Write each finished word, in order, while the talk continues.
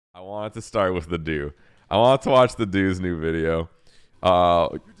I wanted to start with the do. I want to watch the do's new video.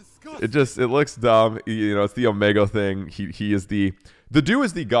 It looks dumb. You know, it's the Omegle thing. He is the do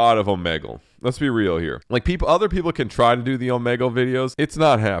is the god of Omegle. Let's be real here. Like other people can try to do the Omegle videos. It's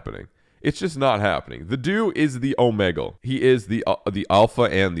not happening. It's just not happening. The do is the Omegle. He is the alpha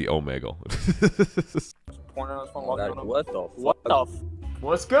and the Omegle.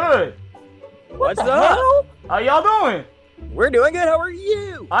 What's good? What's up? How y'all doing? We're doing good. How are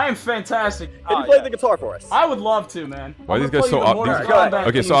you? I am fantastic. Can you play the guitar for us? I would love to, man. Why are these guys so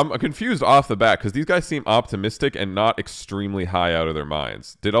okay, so I'm confused off the bat because these guys seem optimistic and not extremely high out of their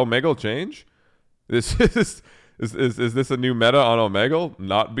minds. Did Omegle change? Is this a new meta on Omegle?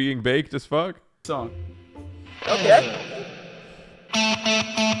 Not being baked as fuck? Song. Okay.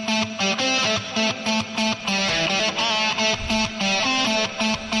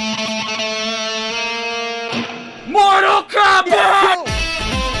 Mortal Kombat!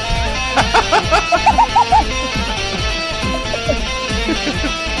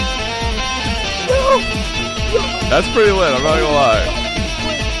 That's pretty lit, I'm not gonna lie.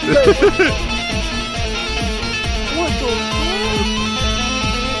 What the fuck?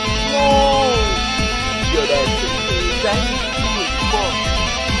 Yo, that's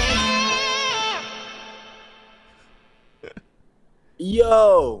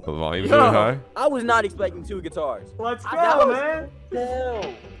Yo! The volume's really high? I was not expecting 2 guitars. Let's go, man!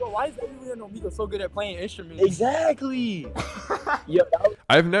 Hell. Bro, why is everyone in Omegle so good at playing instruments? Exactly! Yo,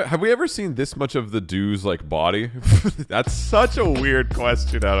 have we ever seen this much of the dude's like body? That's such a weird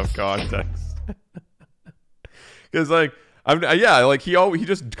question out of context. Because like, yeah, like he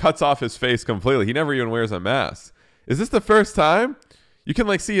just cuts off his face completely. He never even wears a mask. Is this the first time? You can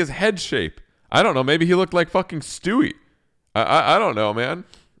like see his head shape. I don't know. Maybe he looked like fucking Stewie. I don't know, man.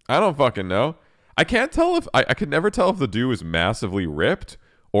 I don't fucking know. I can't tell if I could never tell if the dude is massively ripped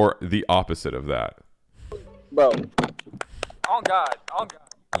or the opposite of that. bro. On God, on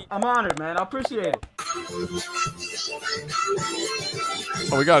God. I'm honored, man. I appreciate it.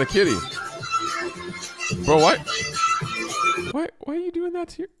 Oh, we got a kitty. Bro, what? Why are you doing that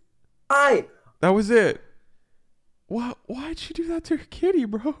to your... Hi. That was it. Why'd you do that to your kitty,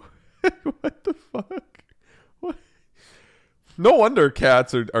 bro? What the fuck? What? No wonder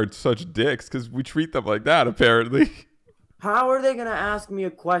cats are such dicks, because we treat them like that, apparently. How are they gonna ask me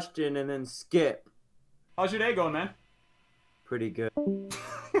a question and then skip? How's your day going, man? Pretty good.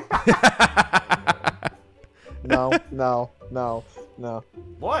 No.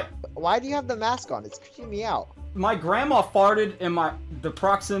 What? Why do you have the mask on? It's creeping me out. My grandma farted in the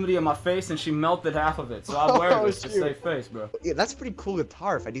proximity of my face, and she melted half of it. So I wear this to save face, bro. Yeah, that's a pretty cool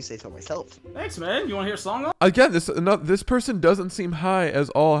guitar, if I do say so myself. Thanks, man. You want to hear a song? Again, this person doesn't seem high as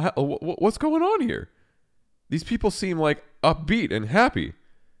all. What's going on here? These people seem like upbeat and happy.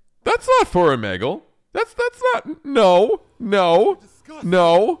 That's not for Omegle. That's not. No.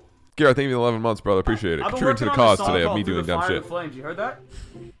 Garrett, thank you for the 11 months, brother. Appreciate it. Contributing to the cause today of me doing dumb shit. Flames. You heard that?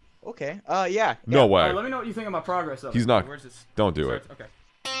 Okay. Yeah. No way. Right, let me know what you think of my progress. He's not. Where's this? Don't do it. Okay.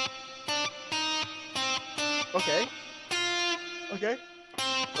 Okay.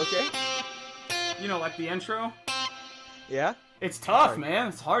 You know, like the intro? Yeah? It's tough, man.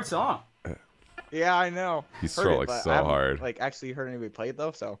 It's a hard song. Yeah, I know. He's so so I haven't, hard. Like actually heard anybody play it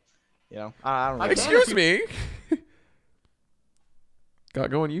though, so you know. I don't know. Excuse me. Got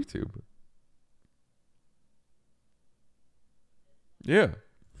go on YouTube. Yeah.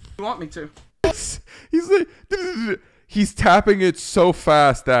 You want me to? He's like, he's tapping it so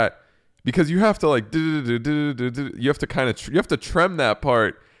fast that because you have to like, you have to kind of you have to trem that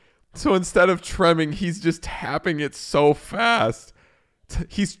part. So instead of tremming, he's just tapping it so fast.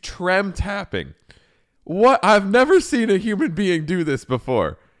 He's trem tapping. What? I've never seen a human being do this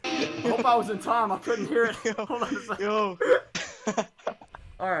before. I hope I was in time. I couldn't hear it. Hold on a second. Yo.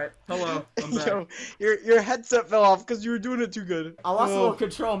 All right. Hello. I'm back. Yo, your headset fell off because you were doing it too good. I lost a little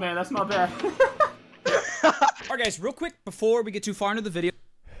control, man. That's my bad. Alright guys, real quick before we get too far into the video,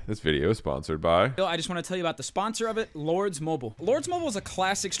 This video is sponsored by. I just want to tell you about the sponsor of it, Lords Mobile. Lords Mobile is a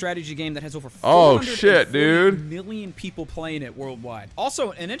classic strategy game that has over 440 million people playing it worldwide.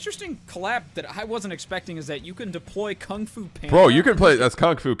 Also, an interesting collab that I wasn't expecting is that you can deploy Kung Fu Panda. Bro, you can play that's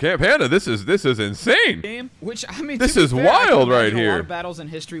Kung Fu Panda. This is insane. Game, which I mean, this to be is fair, wild I right A here. lot of battles in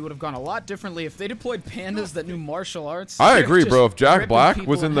history would have gone a lot differently if they deployed pandas that knew martial arts. I agree, bro. If Jack ripping Black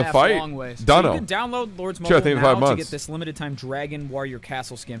people was in the half fight, long ways. Dunno. So you can download Lords Sure, Mobile now 5 to months. get this limited time Dragon Warrior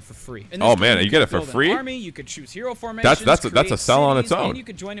Castle skin for free. Oh man, you get it for build an free? army, you could choose hero formations, That's a create sell on its cities, own. and you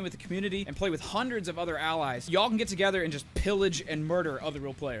could join in with the community and play with hundreds of other allies. Y'all can get together and just pillage and murder other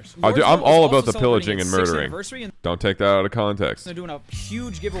real players. Oh, dude, Lords I'm Mobile is all about also the pillaging celebrating and its 6th murdering. anniversary, and Don't take that out of context. They're doing a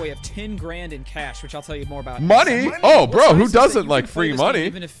huge giveaway of 10 grand in cash, which I'll tell you more about. Money? Oh, bro, who Nice is that doesn't you like can play free this money? game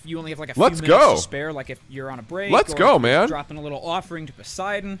even if you only have like a few Let's minutes go. to spare, like if you're on a break. Let's or go, if you're man. Dropping a little offering to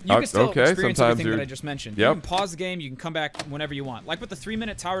Poseidon. You can still okay, experience sometimes everything you're- that I just mentioned. Yep. You can pause the game. You can come back whenever you want. Like with the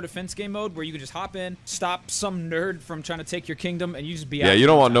 3-minute tower defense game mode, where you can just hop in, stop some nerd from trying to take your kingdom, and you just be out. Yeah, you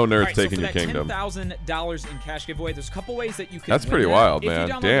don't want no nerds All right, taking so your for that kingdom. $10,000 in cash giveaway. There's a couple ways that you can. That's win pretty that. wild, if man.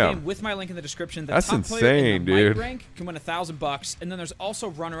 You download Damn. the game with my link in the description. The That's top player in insane, the mic dude. rank can win $1,000, and then there's also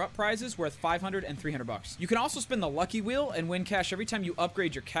runner-up prizes worth $500 and $300. You can also spin the lucky wheel and win cash every time you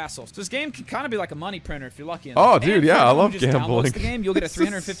upgrade your castle. So this game can kind of be like a money printer if you're lucky enough. Oh, And dude, for yeah, I anyone love who just gambling. downloads the game, you'll get a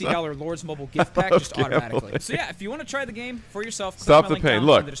 $350 Lords Mobile gift pack just automatically. gambling. So yeah, if you want to try the game for yourself, click Stop my the link pain. down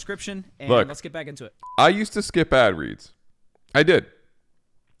Look. in the description, and Look. let's get back into it. I used to skip ad reads. I did.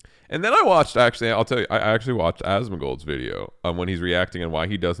 And then I watched, actually, I'll tell you, I actually watched Asmongold's video on when he's reacting and why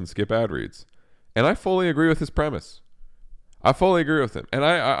he doesn't skip ad reads. And I fully agree with his premise. I fully agree with him. And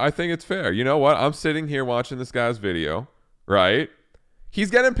I think it's fair. You know what? I'm sitting here watching this guy's video, right?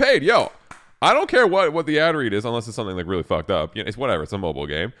 He's getting paid. Yo, I don't care what the ad read is unless it's something like really fucked up. You know, it's whatever. It's a mobile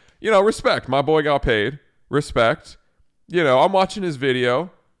game. You know, respect. My boy got paid. Respect. You know, I'm watching his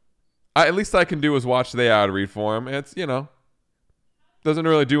video. At least I can do is watch the ad read for him. It's, you know, doesn't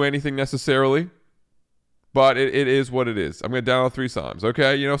really do anything necessarily, but it is what it is. I'm going to download 3 songs,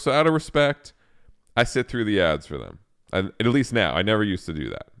 okay? You know, so out of respect, I sit through the ads for them. And at least now. I never used to do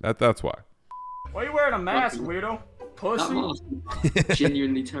that. That's why. Why are you wearing a mask, weirdo? That Pussy? mask is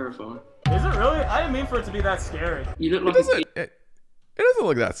genuinely terrifying. Is it really? I didn't mean for it to be that scary. You look It like doesn't, it doesn't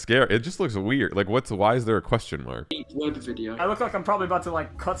look that scary. It just looks weird. Like, why is there a question mark? a word video. I look like I'm probably about to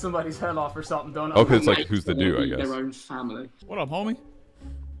like cut somebody's head off or something, don't I? Okay, it's like, who's the They dude, I eat guess. Their own family. What up, homie?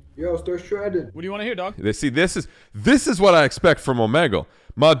 Yo, start shredding. What do you want to hear, dog? See, this is what I expect from Omegle.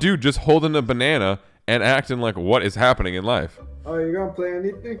 My dude just holding a banana and acting like what is happening in life. Oh, you gonna play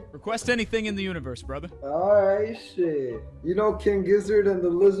anything? Request anything in the universe, brother. Alright, shit. You know King Gizzard and the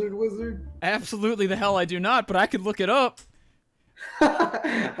Lizard Wizard? Absolutely the hell I do not, but I could look it up.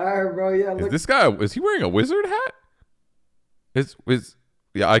 Alright, bro, yeah, Is look this guy, is he wearing a wizard hat?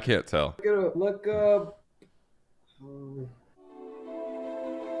 Yeah, I can't tell. it up. Look up.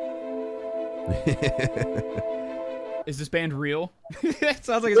 Is this band real? It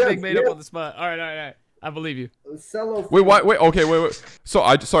sounds like it's being made up on the spot. All right. I believe you. Cello. Wait, okay, wait. So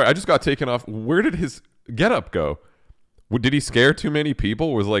I just got taken off. Where did his getup go? Did he scare too many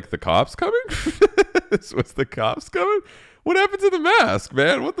people? Was like the cops coming? Was the cops coming? What happened to the mask,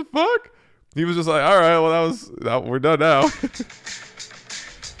 man? What the fuck? He was just like, all right, well, we're done now.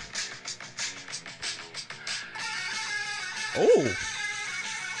 Oh.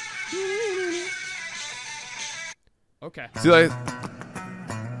 Okay. See, like,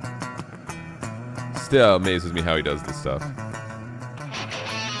 still amazes me how he does this stuff.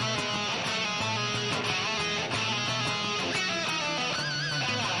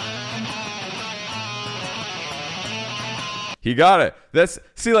 He got it.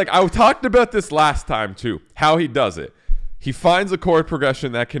 See, like, I talked about this last time too, how he does it. He finds a chord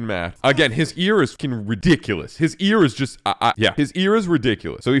progression that can match. Again, his ear is fucking ridiculous. His ear is just, yeah, his ear is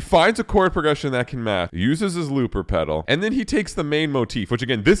ridiculous. So he finds a chord progression that can match, uses his looper pedal, and then he takes the main motif, which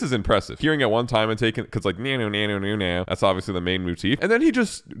again, this is impressive. Hearing it one time and taking, because like, nano, that's obviously the main motif. And then he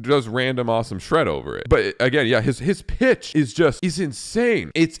just does random awesome shred over it. But again, yeah, his pitch is insane.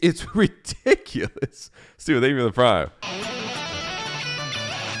 It's ridiculous. Let's see what they give me the prime.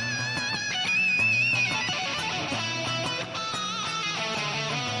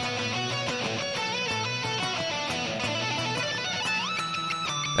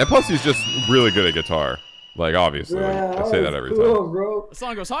 And plus, he's just really good at guitar. Like, obviously. Yeah, I say that every cool, time. bro. The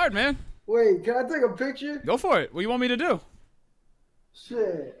song goes hard, man. Wait, can I take a picture? Go for it. What do you want me to do?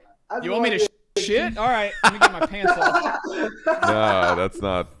 Shit. You want me to shit? All right. Let me get my pants off. No, that's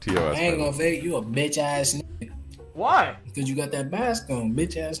not TOS. I ain't gonna fake you a bitch ass nigga. Why? Because you got that mask on.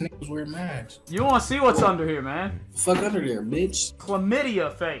 Bitch ass niggas wear masks. You want to see what's under here, man? Fuck under there, bitch.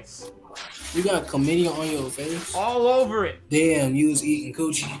 Chlamydia face. You got chlamydia on your face? All over it. Damn, you was eating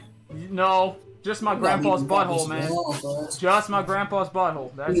coochie. No, just my grandpa's butthole, man. Just my grandpa's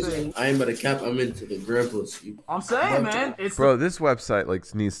butthole. That's it. I ain't about to cap. I'm into the grandpas. I'm saying, man. It's Bro, this website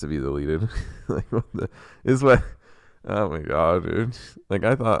like needs to be deleted. Like, oh my god, dude. Like,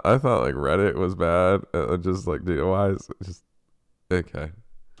 I thought like Reddit was bad. Just like, dude, why is it just okay?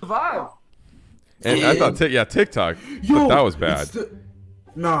 Vile. And I thought, TikTok, but that was bad.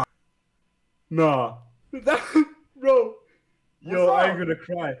 Nah. Bro. Yo, I'm gonna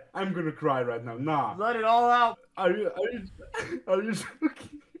cry. I'm gonna cry right now. Nah. Let it all out. Are you joking?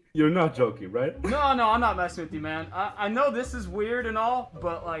 You're not joking, right? No, I'm not messing with you, man. I know this is weird and all,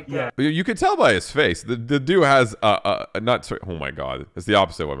 but like, Yeah. You could tell by his face. The dude has not sorry, oh my god, it's the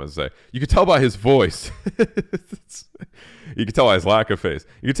opposite of what I'm gonna say. You could tell by his voice. You could tell by his lack of face.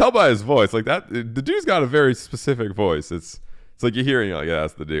 You could tell by his voice, like that. The dude's got a very specific voice. It's like you hear it, and you're like, yeah,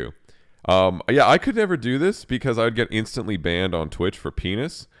 that's the dude. Yeah, I could never do this because I would get instantly banned on Twitch for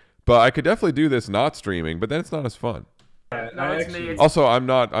penis. But I could definitely do this not streaming, but then it's not as fun. no, it's me. Also, I'm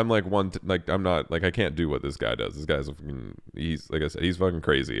not like I can't do what this guy does. This guy's he's like I said, he's fucking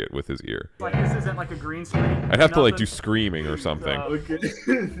crazy with his ear. Like this isn't like a green screen. I'd have to like do screaming or something. Okay.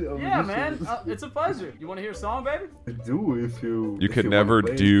 Yeah, man, it's a pleasure. You want to hear a song, baby? Do if you. You could never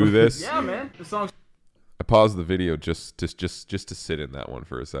do this. Yeah, man. The song's. I paused the video just to sit in that one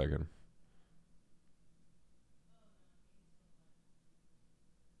for a second.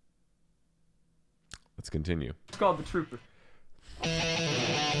 Let's continue. It's called The Trooper.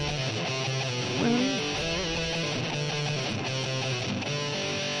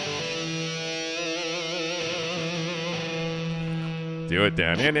 Do it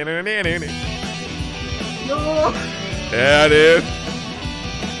down. No. Yeah, dude.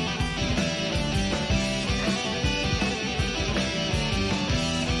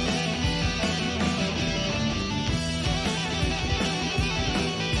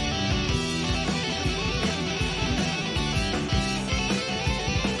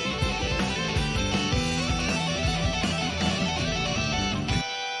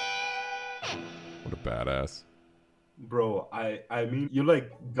 What a badass. Bro, I mean, you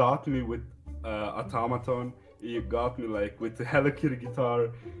like got me with Automaton. You got me like with the Hello Kitty guitar.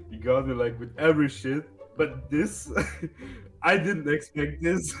 You got me like with every shit. But this, I didn't expect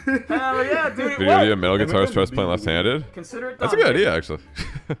this. Hell yeah, dude. Video idea, metal guitarist tries playing left-handed. Consider it done. That's a good idea, actually.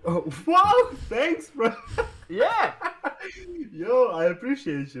 Oh, wow, thanks, bro. Yeah. Yo, I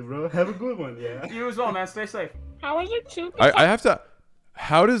appreciate you, bro. Have a good one, yeah. You as well, man. Stay safe. How is it too? I have to.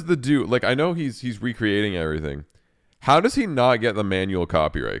 How does the dude, like, I know he's recreating everything. How does he not get the manual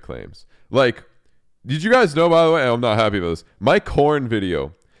copyright claims? Like, did you guys know, by the way, I'm not happy about this, my Korn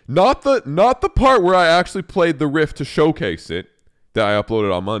video, not the part where I actually played the riff to showcase it that I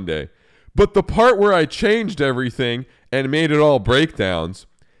uploaded on Monday, but the part where I changed everything and made it all breakdowns,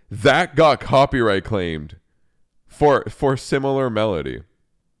 that got copyright claimed for similar melody.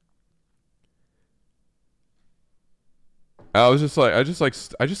 I was just like, I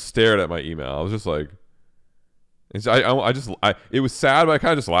just stared at my email. I was just like, it was sad, but I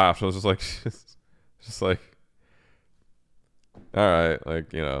kind of just laughed. I was just like, just like, all right,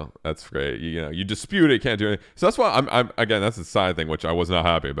 like, you know, that's great. You know, you dispute it, can't do anything. So that's why I'm again, that's the side thing, which I was not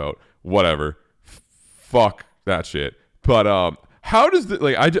happy about. Whatever, fuck that shit. But how does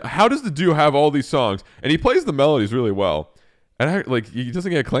the dude have all these songs and he plays the melodies really well, and he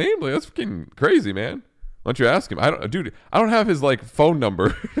doesn't get claimed? Like, that's fucking crazy, man. Why don't you ask him? I don't have his like phone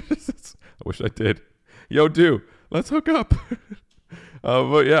number. I wish I did. Yo, dude, let's hook up.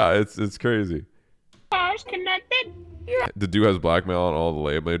 But yeah, it's crazy. Cars connected. Yeah. The dude has blackmail on all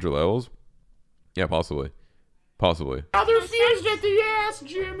the major levels. Yeah, possibly. Other fused at the ass,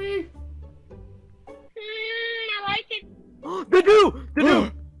 Jimmy. I like it. The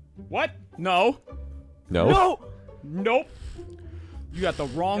dude. What? No. No. Nope. You got the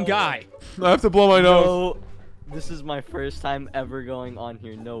wrong guy. I have to blow my nose. No, this is my first time ever going on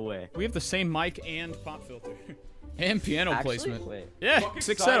here. No way. We have the same mic and pop filter. And piano Actually? placement. Wait. Yeah,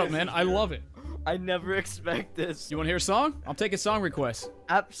 sick setup, man. I love it. I never expect this. You want to hear a song? I'll take a song request.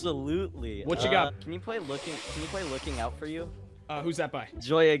 Absolutely. What you got? Can you play Looking Out for You? Who's that by?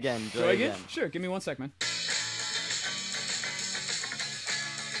 Joy Again. Joy Again? Sure, give me 1 sec, man.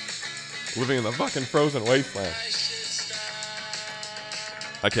 Living in the fucking frozen wasteland.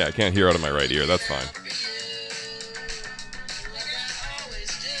 I can't hear out of my right ear. That's fine.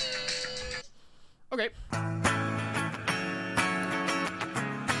 Okay.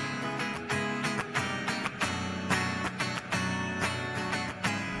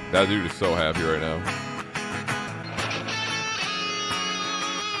 That dude is so happy right now.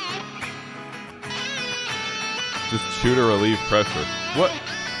 Just chew to relieve pressure. What?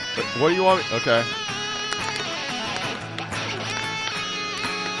 What do you want? Okay.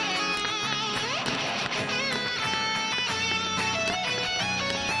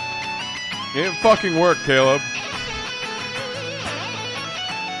 It didn't fucking work, Caleb.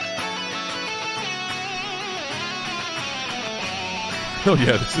 Oh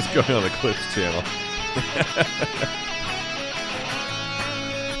yeah, this is going on the Clips channel.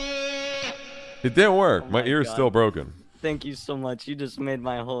 It didn't work. My ear is still broken. Thank you so much. You just made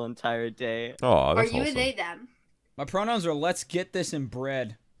my whole entire day. Oh, that's Are you awesome. they them? My pronouns are let's get this in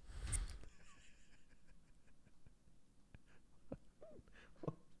bread.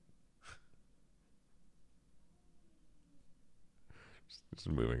 Just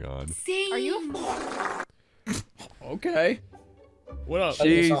moving on. Are you? Okay. What up?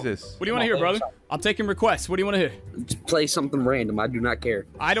 Jesus. What do you want to hear, brother? I'm taking requests. What do you want to hear? Just play something random. I do not care.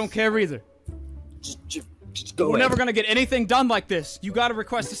 I don't care either. Just go We're ahead. never gonna get anything done like this. You gotta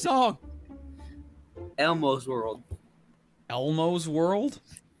request a song. Elmo's World. Elmo's World?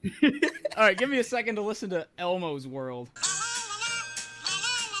 All right, give me a second to listen to Elmo's World.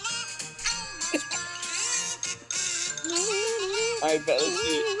 I bet let's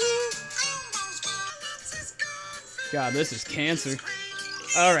do it. God, this is cancer.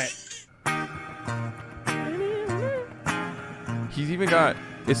 All right. He's even got.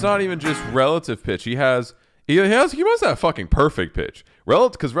 It's not even just relative pitch. He must have fucking perfect pitch.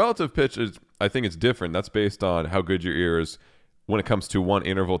 Because relative pitch is, I think it's different. That's based on how good your ear is when it comes to one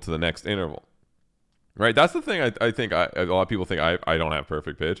interval to the next interval. Right? That's the thing. I think a lot of people think I don't have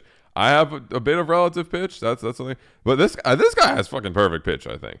perfect pitch. I have a bit of relative pitch. That's something. But this guy has fucking perfect pitch,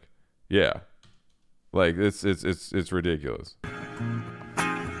 I think. Yeah. Like it's ridiculous.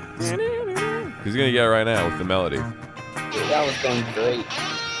 He's gonna get it right now with the melody. Dude, that was going great.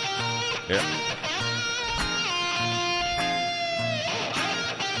 Yeah.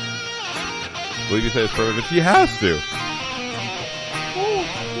 Believe you say it's perfect, but he has to.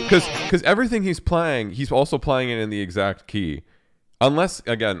 Because everything he's playing, he's also playing it in the exact key. Unless,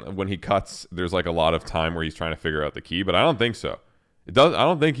 again, when he cuts, there's like a lot of time where he's trying to figure out the key, but I don't think so. I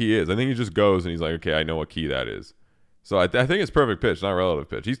don't think he is. I think he just goes and he's like, okay, I know what key that is. So I think it's perfect pitch, not relative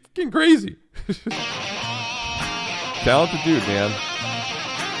pitch. He's getting crazy. Talented dude, man.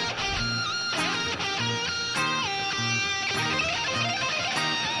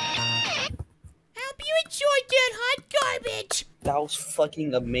 Hope you enjoyed that hot garbage. That was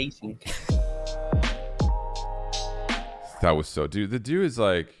fucking amazing. That was so, dude. The dude is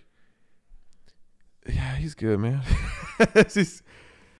like, yeah, he's good, man.